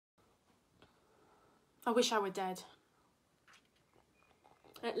I wish I were dead.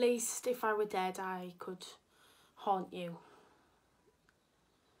 At least if I were dead, I could haunt you.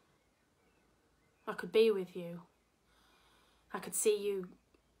 I could be with you. I could see you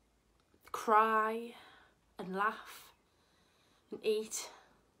cry and laugh and eat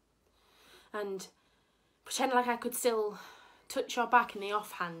and pretend like I could still touch your back in the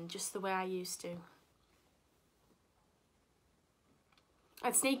offhand just the way I used to.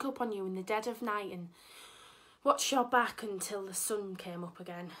 I'd sneak up on you in the dead of night and watch your back until the sun came up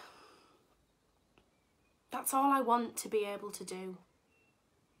again. That's all I want to be able to do.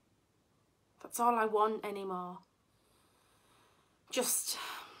 That's all I want anymore. Just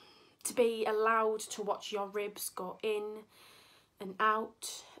to be allowed to watch your ribs go in and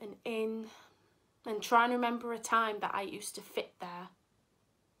out and in, and try and remember a time that I used to fit there.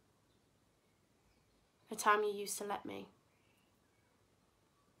 A time you used to let me.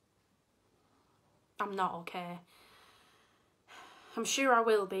 I'm not okay. I'm sure I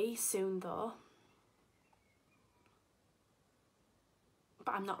will be soon though.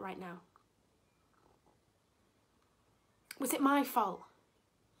 But I'm not right now. Was it my fault?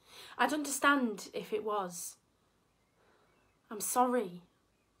 I'd understand if it was. I'm sorry.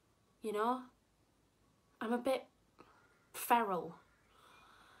 You know? I'm a bit feral.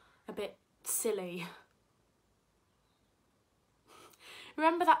 A bit silly.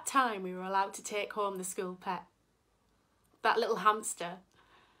 Remember that time we were allowed to take home the school pet? That little hamster?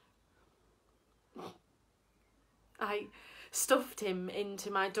 I stuffed him into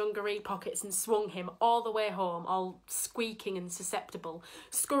my dungaree pockets and swung him all the way home, all squeaking and susceptible,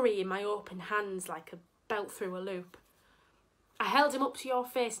 scurry in my open hands like a belt through a loop. I held him up to your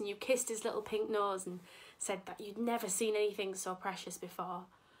face and you kissed his little pink nose and said that you'd never seen anything so precious before.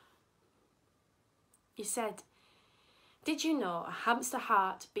 You said, "Did you know a hamster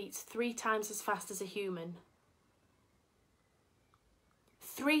heart beats 3 times as fast as a human?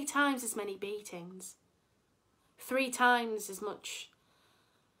 3 times as many beatings. 3 times as much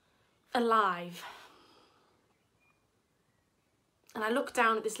alive." And I looked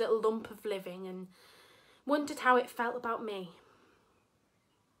down at this little lump of living and wondered how it felt about me.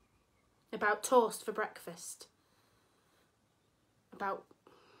 About toast for breakfast. About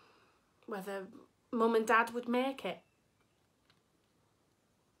whether Mum and Dad would make it.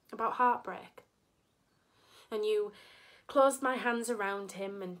 About heartbreak. And you closed my hands around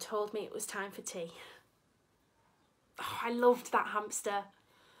him and told me it was time for tea. Oh, I loved that hamster.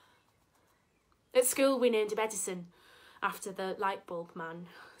 At school we named him Edison, after the light bulb man.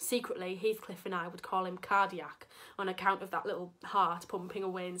 Secretly, Heathcliff and I would call him Cardiac on account of that little heart pumping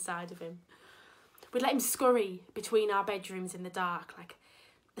away inside of him. We'd let him scurry between our bedrooms in the dark, like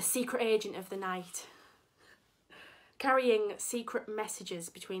the secret agent of the night, carrying secret messages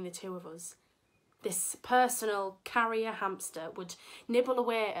between the two of us. This personal carrier hamster would nibble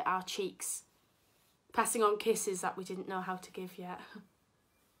away at our cheeks, passing on kisses that we didn't know how to give yet.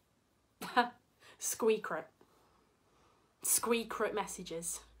 Squeakret. Squeakret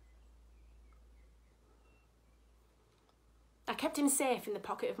messages. I kept him safe in the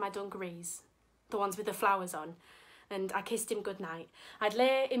pocket of my dungarees, the ones with the flowers on, and I kissed him goodnight. I'd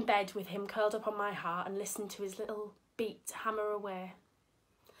lay in bed with him curled up on my heart and listen to his little beat hammer away,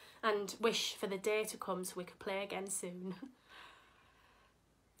 and wish for the day to come so we could play again soon.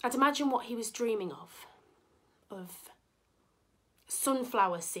 I'd imagine what he was dreaming of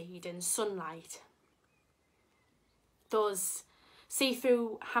sunflower seed and sunlight. Those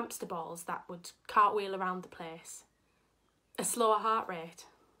see-through hamster balls that would cartwheel around the place. A slower heart rate.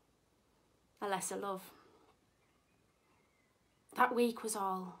 A lesser love. That week was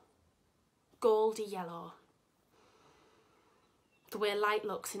all goldy yellow. The way light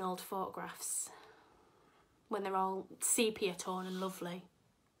looks in old photographs, when they're all sepia tone and lovely.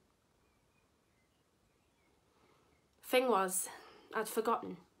 Thing was, I'd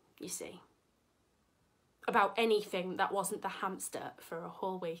forgotten, you see, about anything that wasn't the hamster for a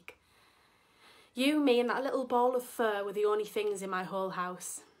whole week. You, me and that little ball of fur were the only things in my whole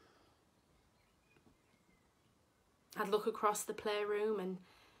house. I'd look across the playroom and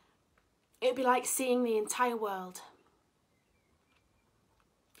it'd be like seeing the entire world.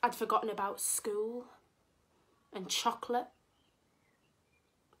 I'd forgotten about school and chocolate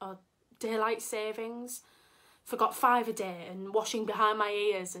or daylight savings. Forgot 5 a day and washing behind my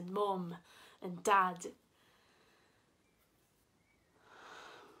ears and Mum and Dad.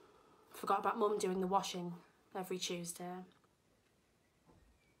 Forgot about Mum doing the washing every Tuesday.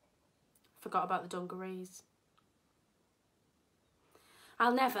 Forgot about the dungarees.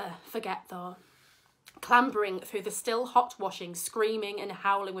 I'll never forget though, clambering through the still hot washing, screaming and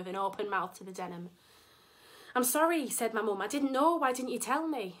howling with an open mouth to the denim. I'm sorry, said my mum. I didn't know. Why didn't you tell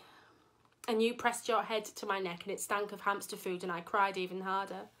me? And you pressed your head to my neck and it stank of hamster food and I cried even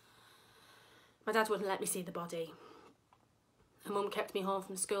harder. My dad wouldn't let me see the body. And Mum kept me home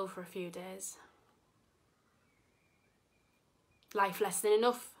from school for a few days. Life less than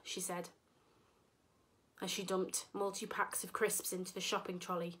enough, she said, as she dumped multi-packs of crisps into the shopping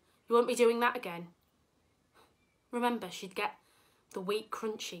trolley. You won't be doing that again. Remember, she'd get the wheat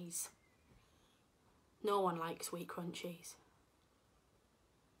crunchies. No one likes wheat crunchies.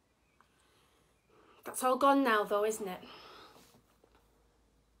 That's all gone now, though, isn't it?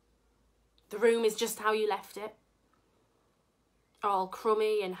 The room is just how you left it. All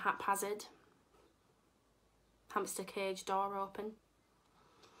crummy and haphazard. Hamster cage door open.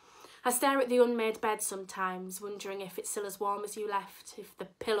 I stare at the unmade bed sometimes, wondering if it's still as warm as you left, if the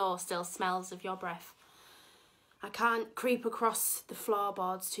pillow still smells of your breath. I can't creep across the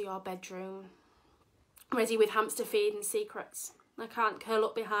floorboards to your bedroom, ready with hamster feed and secrets. I can't curl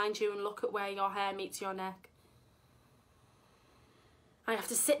up behind you and look at where your hair meets your neck. I have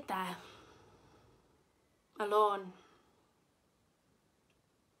to sit there, alone,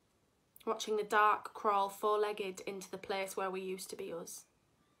 watching the dark crawl four-legged into the place where we used to be us.